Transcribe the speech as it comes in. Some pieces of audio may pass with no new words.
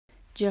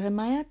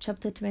Jeremiah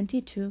chapter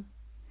 22.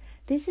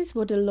 This is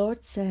what the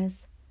Lord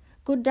says.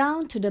 Go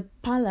down to the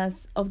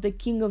palace of the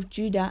king of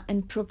Judah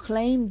and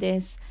proclaim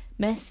this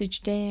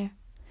message there.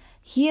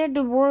 Hear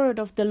the word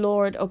of the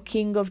Lord, O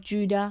king of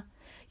Judah,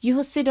 you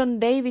who sit on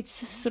David's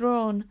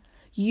throne,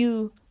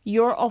 you,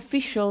 your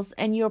officials,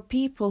 and your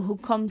people who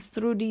come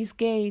through these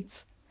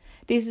gates.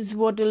 This is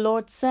what the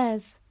Lord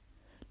says.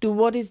 Do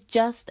what is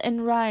just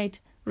and right.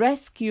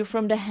 Rescue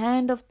from the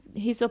hand of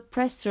his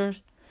oppressor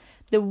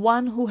the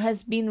one who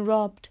has been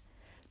robbed.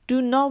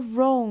 Do no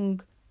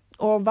wrong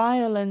or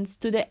violence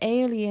to the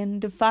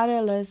alien, the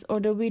fatherless, or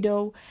the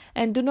widow,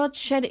 and do not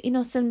shed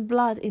innocent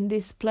blood in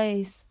this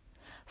place.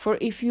 For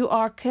if you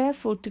are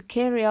careful to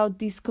carry out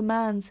these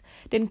commands,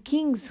 then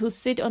kings who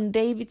sit on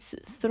David's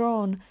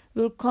throne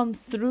will come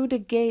through the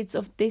gates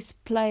of this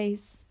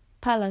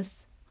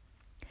palace,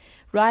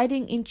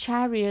 riding in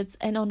chariots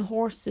and on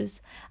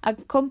horses,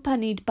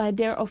 accompanied by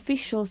their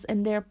officials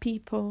and their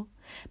people.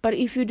 But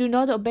if you do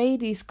not obey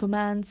these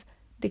commands,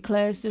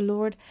 declares the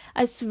Lord,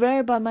 I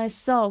swear by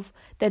myself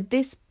that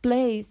this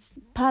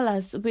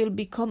palace will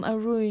become a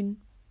ruin.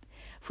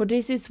 For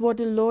this is what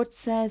the Lord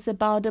says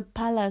about the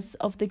palace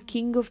of the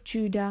king of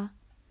Judah.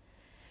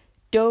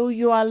 Though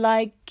you are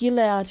like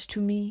Gilead to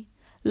me,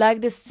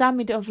 like the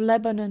summit of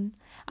Lebanon,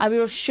 I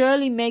will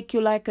surely make you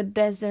like a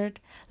desert,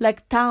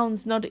 like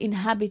towns not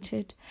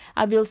inhabited.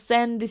 I will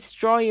send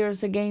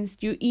destroyers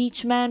against you,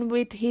 each man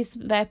with his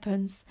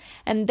weapons,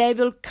 and they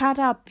will cut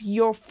up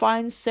your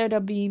fine cedar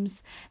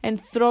beams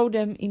and throw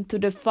them into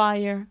the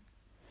fire.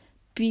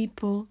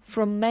 People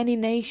from many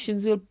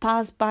nations will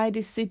pass by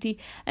this city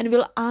and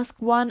will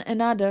ask one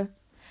another,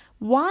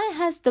 why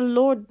has the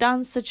Lord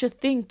done such a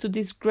thing to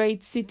this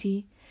great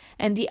city?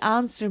 And the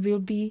answer will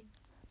be,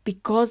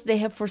 because they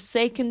have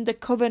forsaken the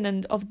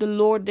covenant of the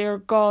Lord their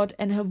God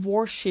and have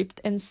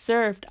worshipped and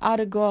served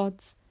other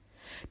gods.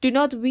 Do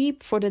not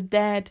weep for the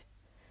dead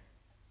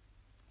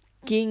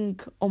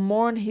king or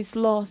mourn his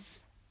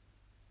loss.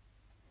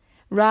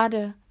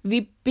 Rather,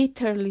 weep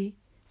bitterly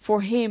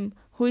for him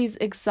who is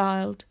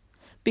exiled,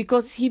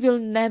 because he will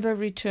never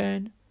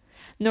return,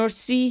 nor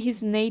see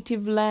his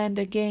native land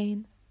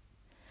again.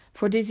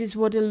 For this is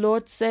what the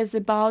Lord says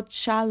about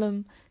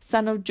Shallum,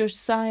 son of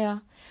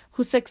Josiah,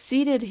 who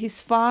succeeded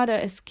his father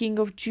as king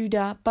of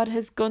Judah, but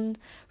has gone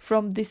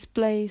from this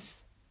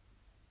place.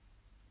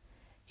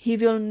 He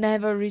will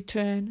never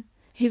return.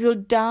 He will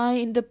die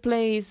in the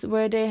place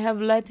where they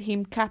have led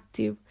him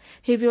captive.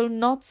 He will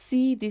not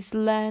see this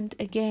land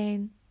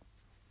again.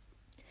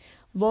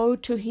 Woe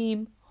to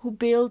him who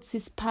builds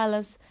his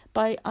palace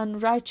by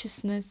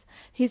unrighteousness,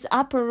 his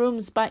upper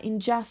rooms by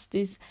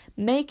injustice,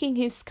 making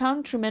his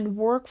countrymen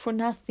work for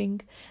nothing,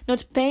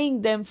 not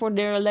paying them for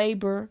their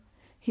labor.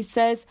 He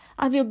says,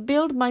 I will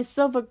build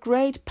myself a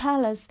great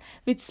palace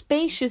with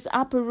spacious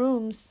upper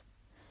rooms.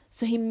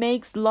 So he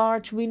makes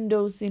large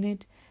windows in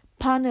it,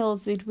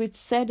 panels it with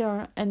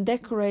cedar, and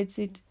decorates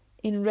it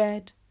in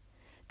red.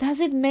 Does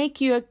it make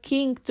you a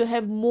king to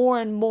have more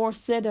and more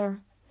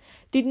cedar?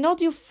 Did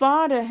not your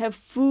father have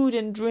food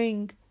and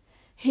drink?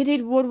 He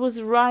did what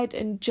was right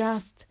and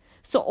just,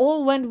 so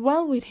all went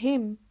well with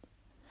him.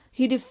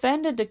 He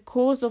defended the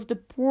cause of the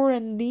poor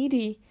and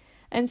needy,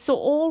 and so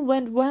all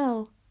went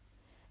well.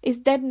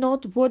 Is that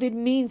not what it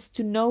means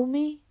to know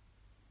me?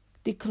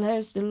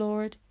 Declares the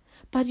Lord.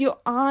 But your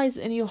eyes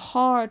and your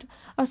heart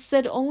are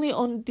set only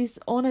on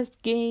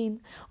dishonest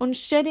gain, on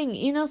shedding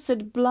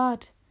innocent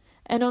blood,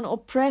 and on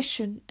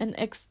oppression and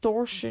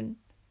extortion.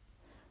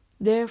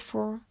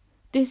 Therefore,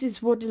 this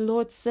is what the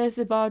Lord says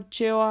about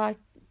Jehoiakim,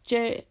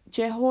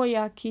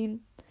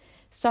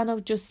 son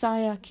of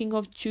Josiah, king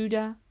of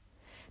Judah.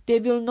 They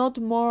will not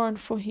mourn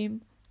for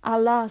him.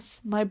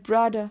 Alas, my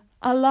brother!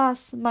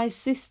 Alas, my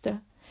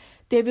sister!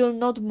 They will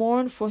not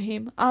mourn for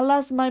him.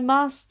 Alas, my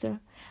master!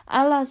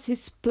 Alas,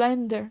 his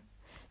splendor!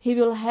 He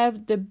will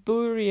have the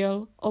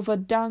burial of a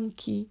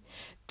donkey,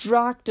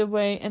 dragged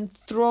away and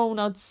thrown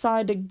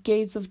outside the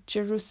gates of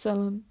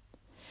Jerusalem.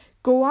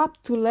 Go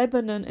up to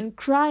Lebanon and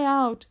cry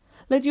out.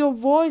 Let your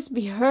voice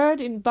be heard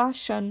in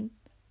Bashan.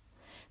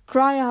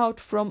 Cry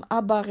out from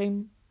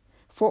Abarim,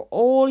 for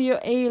all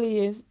your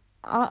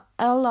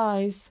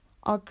allies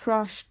are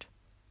crushed.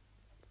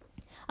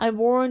 I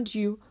warned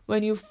you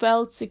when you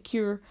felt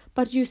secure,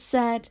 but you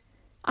said,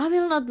 I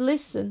will not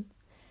listen.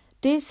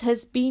 This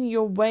has been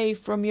your way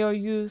from your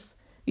youth.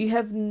 You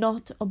have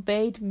not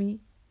obeyed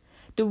me.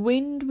 The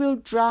wind will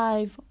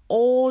drive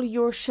all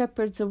your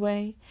shepherds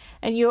away,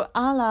 and your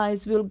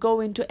allies will go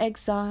into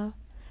exile.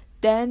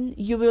 Then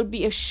you will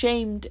be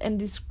ashamed and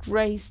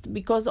disgraced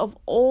because of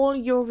all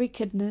your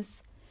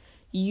wickedness.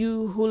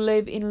 You who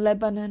live in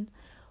Lebanon,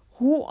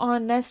 who are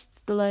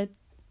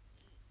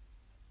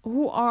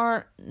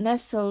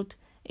nestled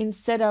in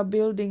cedar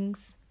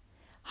buildings.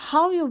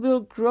 How you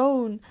will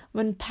groan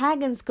when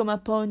pagans come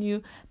upon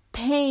you,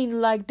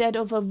 pain like that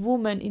of a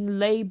woman in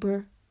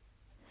labor.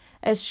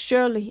 As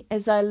surely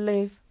as I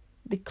live,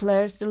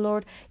 declares the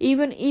Lord,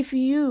 even if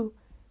you,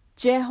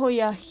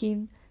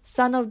 Jehoiachin,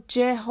 son of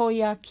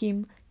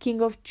Jehoiakim,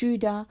 king of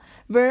Judah,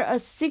 wear a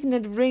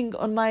signet ring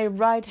on my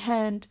right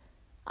hand,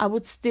 I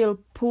would still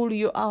pull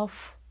you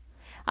off.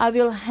 I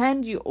will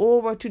hand you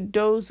over to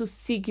those who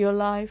seek your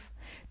life,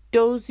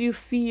 those you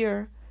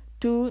fear,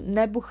 to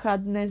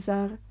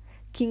Nebuchadnezzar,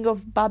 king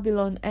of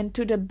Babylon, and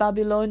to the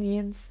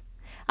Babylonians.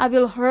 I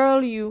will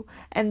hurl you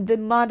and the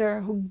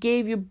mother who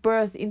gave you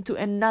birth into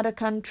another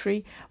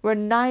country where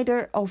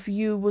neither of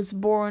you was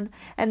born,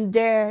 and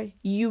there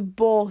you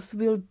both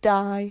will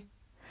die.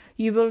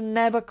 You will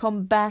never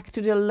come back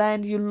to the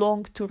land you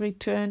long to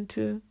return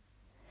to.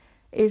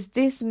 Is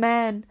this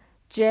man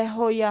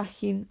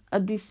Jehoiachin a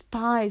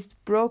despised,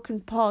 broken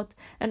pot,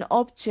 an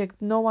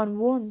object no one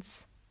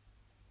wants?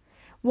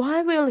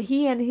 Why will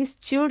he and his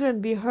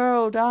children be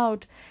hurled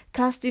out,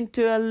 cast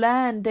into a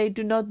land they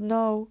do not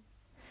know?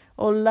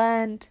 O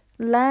land,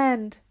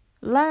 land,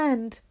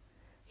 land,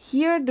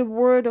 hear the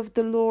word of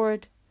the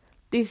Lord.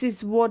 This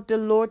is what the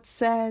Lord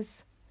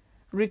says.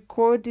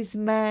 Record this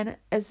man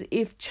as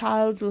if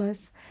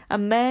childless, a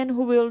man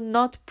who will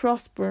not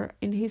prosper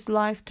in his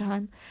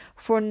lifetime,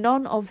 for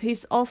none of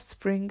his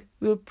offspring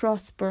will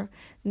prosper,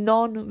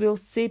 none will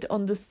sit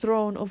on the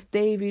throne of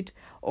David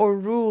or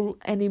rule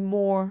any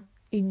more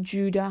in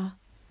Judah.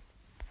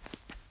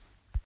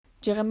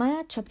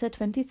 Jeremiah chapter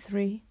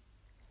 23.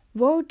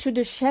 Woe to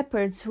the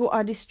shepherds who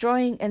are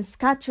destroying and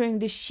scattering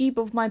the sheep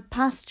of my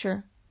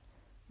pasture,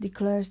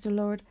 declares the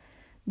Lord.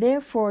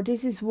 Therefore,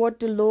 this is what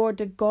the Lord,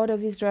 the God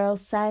of Israel,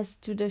 says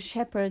to the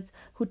shepherds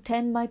who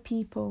tend my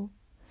people.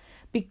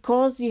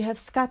 Because you have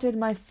scattered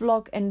my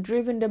flock and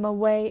driven them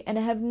away, and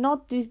have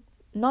not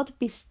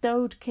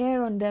bestowed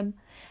care on them,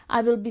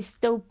 I will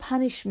bestow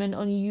punishment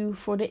on you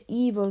for the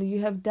evil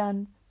you have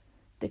done,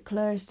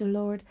 declares the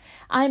Lord.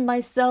 I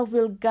myself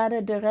will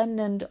gather the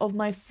remnant of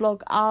my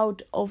flock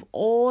out of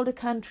all the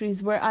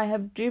countries where I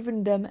have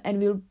driven them, and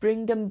will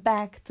bring them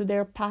back to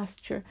their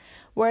pasture,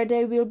 where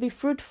they will be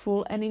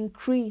fruitful and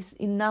increase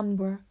in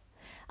number.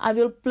 I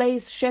will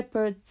place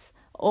shepherds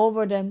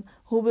over them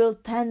who will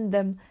tend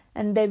them,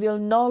 and they will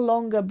no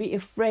longer be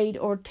afraid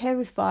or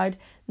terrified,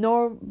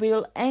 nor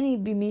will any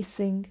be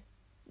missing,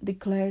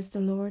 declares the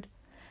Lord.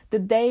 The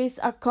days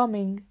are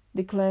coming,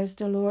 declares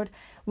the Lord,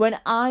 when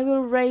I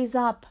will raise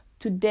up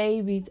to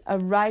David a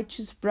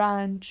righteous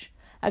branch,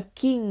 a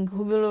king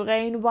who will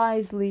reign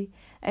wisely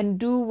and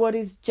do what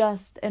is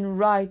just and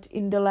right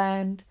in the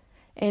land.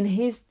 In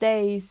his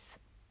days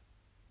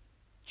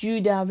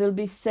Judah will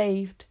be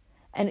saved,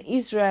 and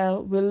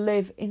Israel will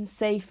live in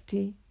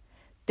safety.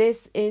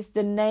 This is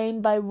the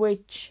name by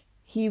which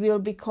he will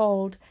be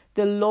called,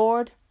 the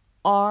Lord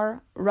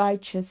our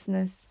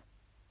righteousness.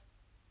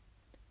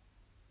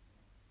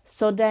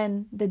 So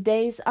then the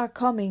days are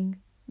coming,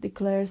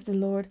 declares the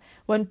Lord,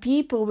 when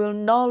people will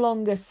no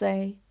longer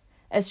say,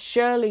 As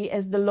surely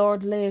as the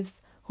Lord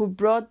lives, who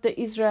brought the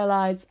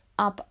Israelites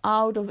up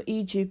out of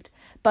Egypt,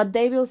 but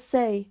they will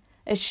say,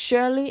 As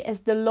surely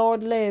as the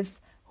Lord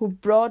lives, who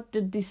brought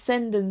the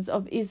descendants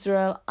of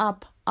Israel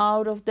up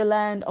out of the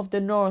land of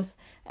the north,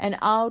 and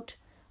out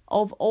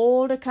of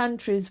all the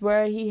countries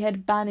where he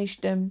had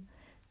banished them,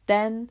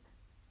 then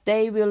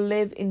they will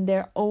live in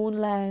their own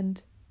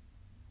land.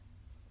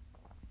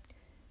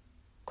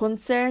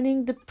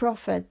 Concerning the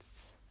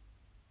prophets,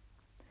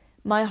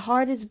 my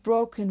heart is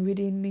broken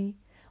within me,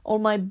 all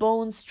my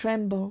bones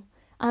tremble.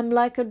 I am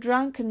like a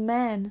drunken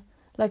man,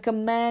 like a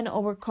man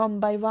overcome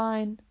by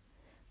wine.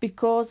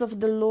 Because of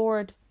the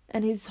Lord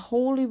and his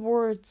holy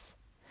words,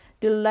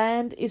 the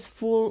land is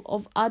full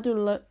of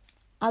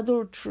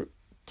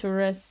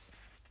adulterers.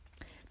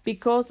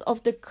 Because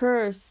of the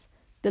curse,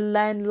 the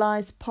land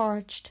lies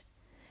parched,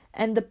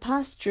 and the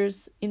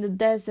pastures in the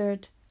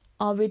desert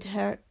are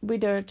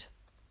withered.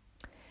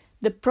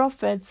 The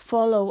prophets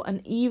follow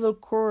an evil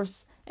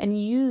course and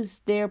use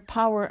their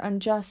power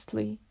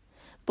unjustly.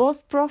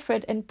 Both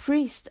prophet and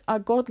priest are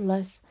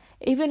godless.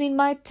 Even in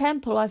my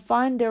temple I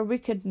find their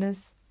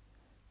wickedness,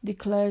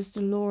 declares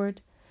the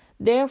Lord.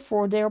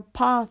 Therefore their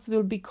path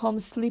will become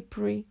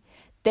slippery.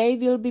 They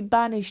will be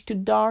banished to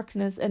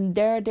darkness, and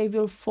there they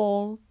will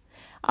fall.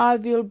 I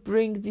will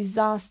bring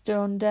disaster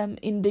on them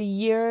in the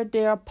year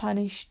they are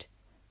punished,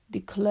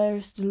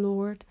 declares the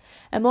Lord.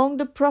 Among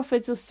the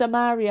prophets of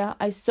Samaria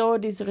I saw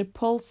this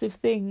repulsive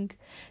thing.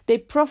 They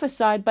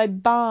prophesied by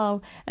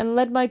Baal and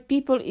led my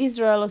people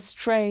Israel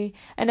astray.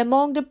 And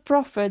among the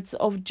prophets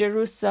of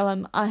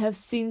Jerusalem I have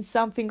seen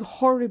something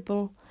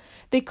horrible.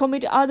 They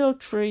commit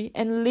adultery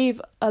and live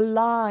a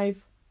lie.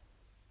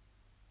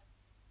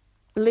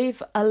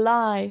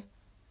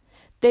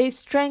 They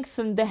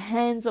strengthen the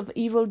hands of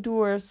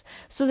evildoers,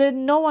 so that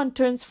no one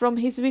turns from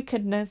his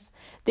wickedness.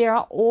 They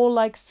are all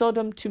like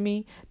Sodom to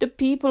me. The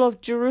people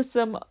of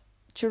Jerusalem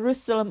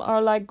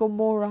are like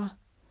Gomorrah.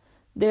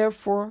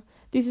 Therefore,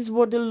 this is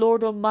what the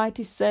Lord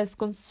Almighty says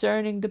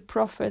concerning the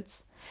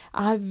prophets.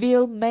 I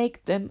will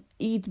make them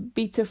eat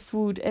bitter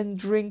food and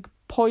drink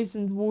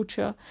poisoned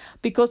water,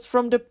 because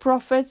from the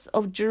prophets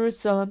of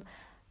Jerusalem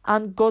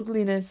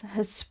ungodliness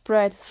has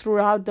spread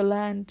throughout the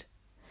land.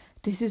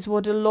 This is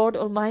what the Lord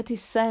Almighty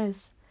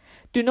says.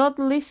 Do not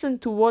listen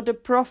to what the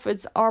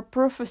prophets are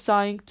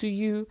prophesying to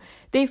you.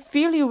 They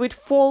fill you with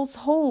false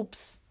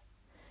hopes.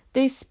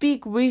 They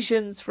speak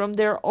visions from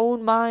their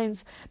own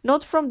minds,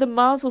 not from the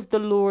mouth of the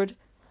Lord.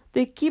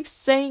 They keep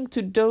saying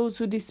to those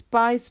who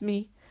despise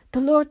me,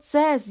 "The Lord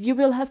says, you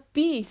will have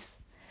peace."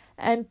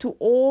 And to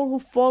all who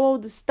follow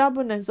the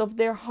stubbornness of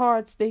their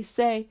hearts, they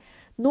say,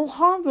 "No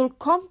harm will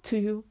come to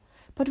you."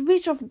 But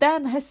which of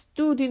them has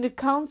stood in the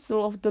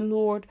counsel of the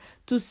Lord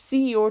to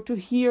see or to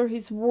hear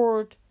his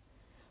word?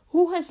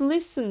 Who has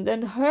listened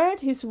and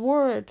heard his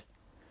word?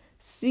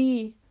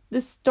 See,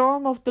 the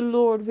storm of the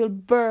Lord will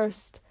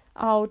burst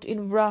out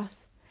in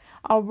wrath,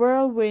 a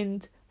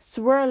whirlwind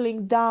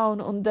swirling down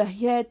on the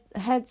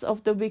heads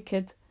of the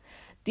wicked.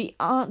 The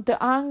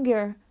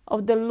anger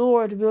of the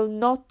Lord will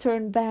not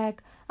turn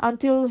back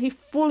until he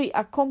fully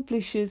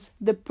accomplishes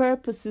the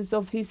purposes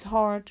of his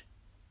heart.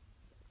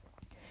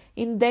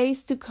 In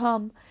days to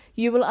come,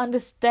 you will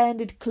understand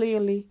it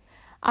clearly.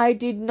 I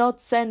did not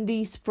send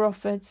these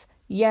prophets,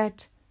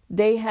 yet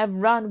they have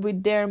run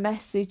with their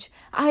message.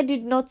 I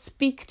did not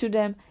speak to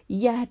them,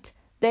 yet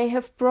they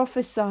have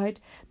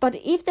prophesied. But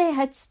if they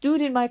had stood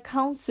in my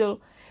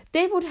counsel,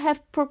 they would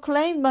have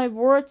proclaimed my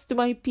words to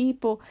my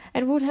people,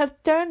 and would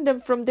have turned them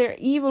from their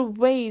evil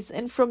ways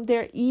and from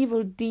their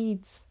evil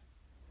deeds.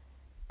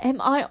 Am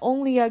I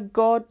only a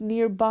God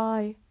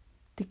nearby,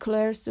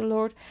 declares the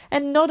Lord,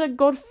 and not a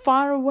God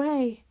far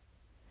away?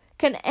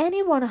 Can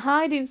anyone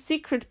hide in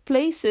secret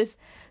places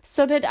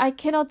so that I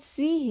cannot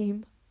see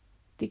him?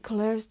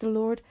 Declares the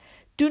Lord.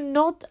 Do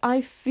not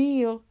I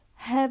fill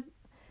heaven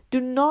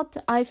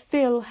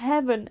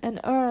and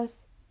earth?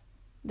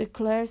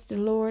 Declares the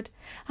Lord.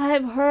 I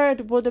have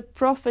heard what the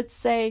prophets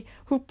say,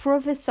 who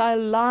prophesy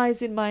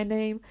lies in my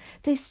name.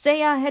 They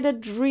say, I had a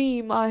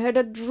dream.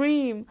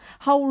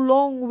 How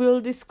long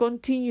will this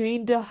continue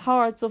in the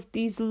hearts of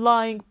these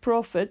lying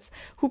prophets,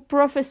 who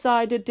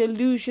prophesy the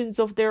delusions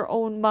of their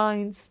own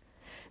minds?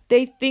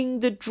 They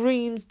think the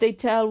dreams they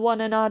tell one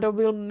another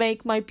will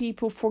make my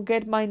people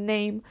forget my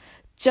name,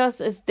 just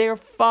as their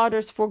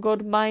fathers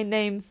forgot my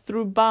name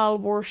through Baal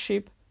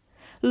worship.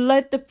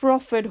 Let the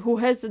prophet who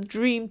has a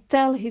dream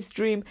tell his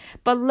dream,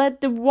 but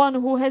let the one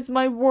who has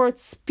my word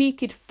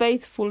speak it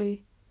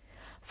faithfully.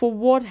 For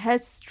what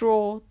has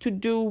straw to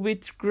do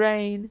with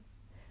grain?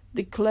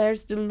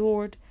 Declares the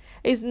Lord.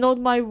 Is not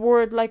my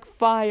word like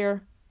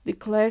fire?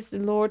 Declares the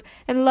Lord,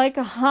 and like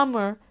a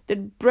hammer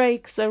that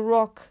breaks a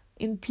rock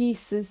in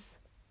pieces.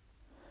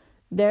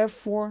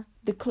 Therefore,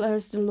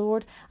 declares the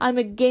Lord, I am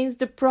against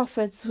the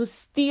prophets who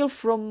steal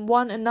from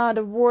one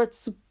another words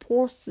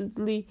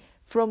supposedly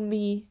from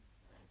me.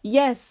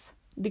 Yes,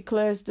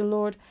 declares the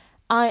Lord,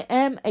 I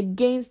am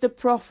against the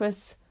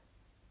prophets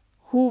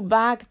who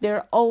wag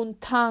their own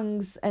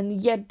tongues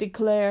and yet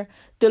declare,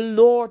 the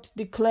Lord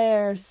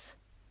declares.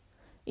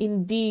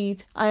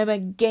 Indeed, I am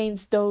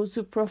against those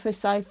who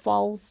prophesy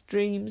false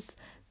dreams,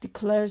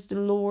 declares the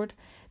Lord.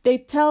 They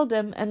tell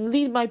them and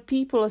lead my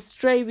people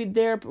astray with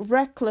their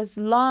reckless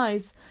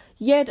lies,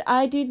 yet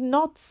I did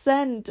not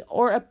send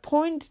or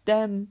appoint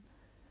them.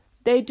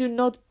 They do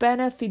not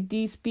benefit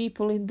these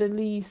people in the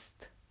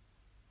least,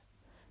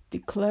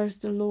 declares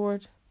the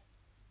Lord.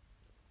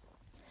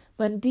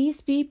 When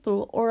these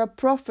people or a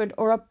prophet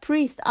or a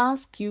priest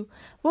ask you,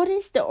 what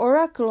is the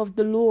oracle of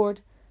the Lord?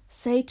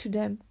 Say to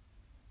them,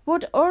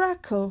 what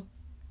oracle?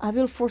 I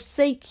will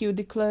forsake you,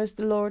 declares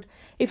the Lord.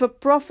 If a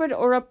prophet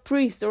or a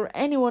priest or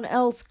anyone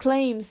else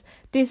claims,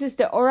 this is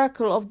the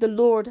oracle of the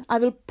Lord, I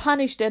will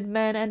punish that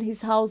man and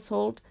his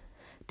household.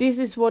 This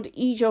is what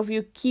each of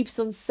you keeps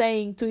on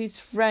saying to his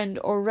friend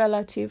or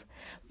relative.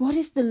 What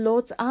is the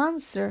Lord's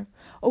answer?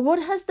 Or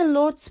what has the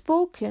Lord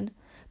spoken?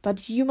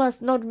 But you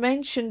must not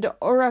mention the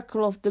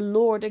oracle of the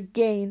Lord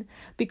again,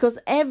 because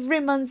every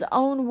man's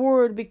own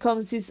word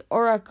becomes his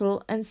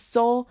oracle, and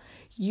so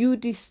you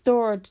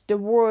distort the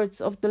words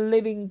of the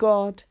living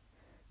God,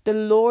 the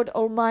Lord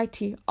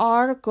Almighty,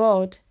 our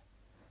God.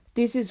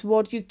 This is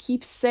what you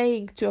keep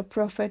saying to a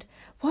prophet.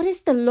 What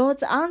is the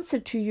Lord's answer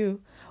to you?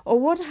 Or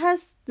what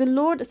has the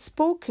Lord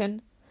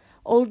spoken?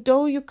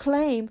 Although you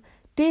claim,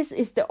 this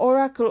is the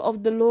oracle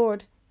of the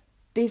Lord,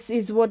 this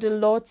is what the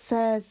Lord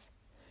says.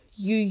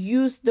 You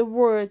use the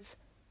words,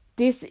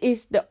 this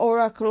is the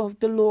oracle of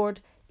the Lord,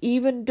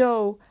 even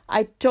though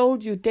I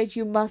told you that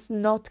you must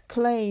not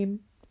claim.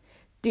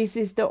 This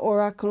is the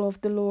oracle of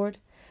the Lord.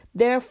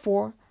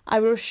 Therefore, I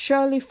will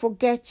surely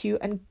forget you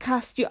and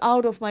cast you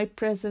out of my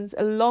presence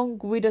along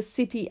with the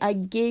city I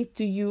gave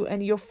to you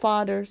and your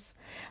fathers.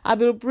 I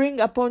will bring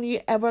upon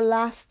you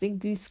everlasting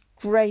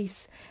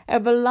disgrace,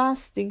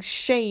 everlasting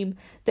shame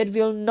that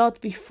will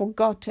not be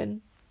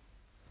forgotten.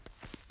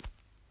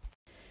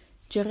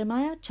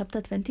 Jeremiah chapter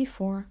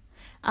 24.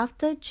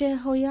 After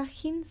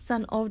Jehoiachin,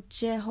 son of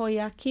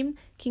Jehoiakim,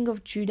 king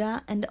of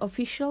Judah, and the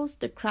officials,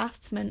 the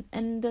craftsmen,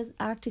 and the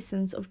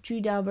artisans of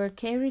Judah were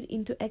carried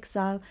into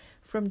exile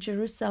from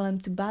Jerusalem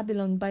to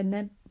Babylon by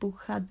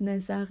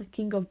Nebuchadnezzar,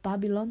 king of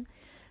Babylon,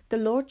 the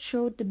Lord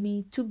showed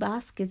me 2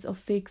 baskets of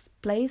figs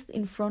placed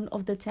in front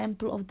of the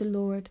temple of the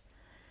Lord.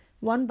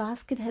 One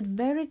basket had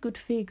very good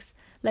figs,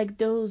 like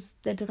those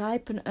that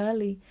ripen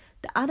early.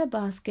 The other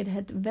basket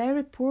had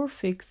very poor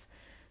figs,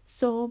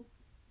 so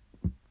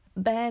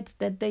bad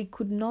that they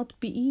could not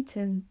be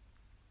eaten.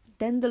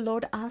 Then the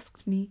Lord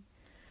asked me,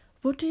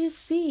 "What do you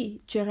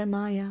see,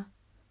 Jeremiah?"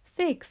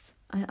 "Figs,"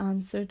 I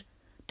answered.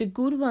 "The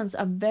good ones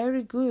are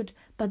very good,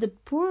 but the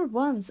poor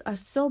ones are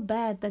so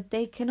bad that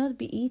they cannot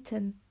be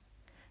eaten."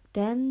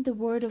 Then the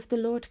word of the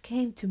Lord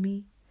came to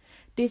me.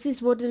 "This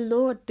is what the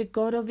Lord, the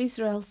God of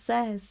Israel,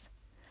 says.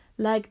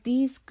 Like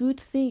these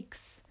good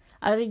figs,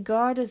 I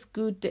regard as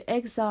good the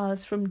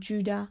exiles from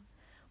Judah,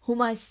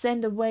 whom I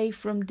send away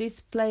from this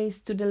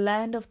place to the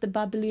land of the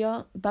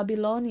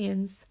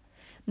Babylonians.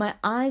 My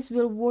eyes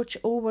will watch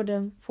over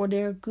them for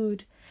their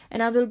good,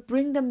 and I will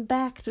bring them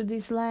back to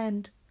this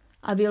land.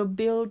 I will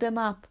build them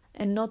up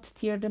and not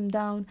tear them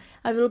down.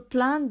 I will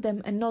plant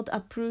them and not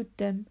uproot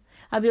them.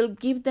 I will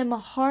give them a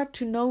heart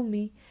to know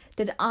me,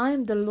 that I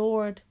am the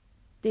Lord.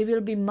 They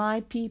will be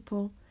my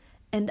people,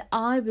 and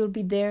I will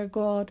be their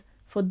God,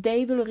 for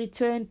they will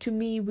return to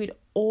me with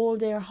all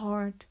their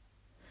heart.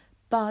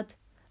 But,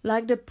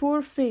 like the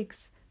poor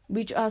figs,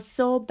 which are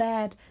so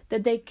bad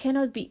that they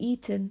cannot be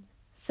eaten,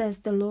 says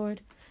the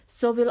Lord,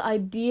 so will I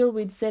deal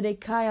with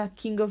Zedekiah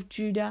king of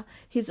Judah,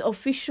 his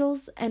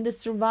officials, and the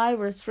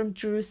survivors from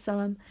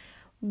Jerusalem,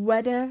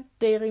 whether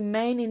they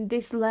remain in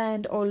this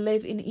land or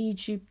live in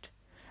Egypt.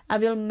 I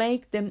will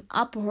make them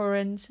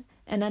abhorrent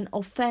and an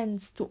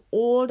offense to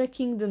all the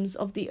kingdoms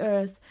of the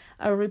earth,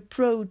 a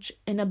reproach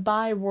and a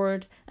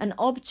byword, an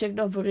object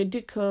of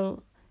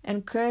ridicule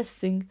and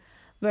cursing,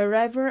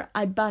 wherever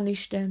I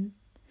banish them.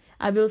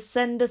 I will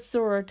send the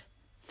sword,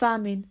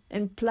 famine,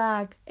 and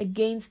plague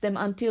against them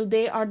until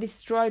they are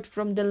destroyed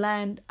from the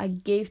land I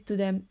gave to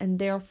them and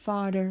their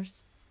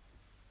fathers."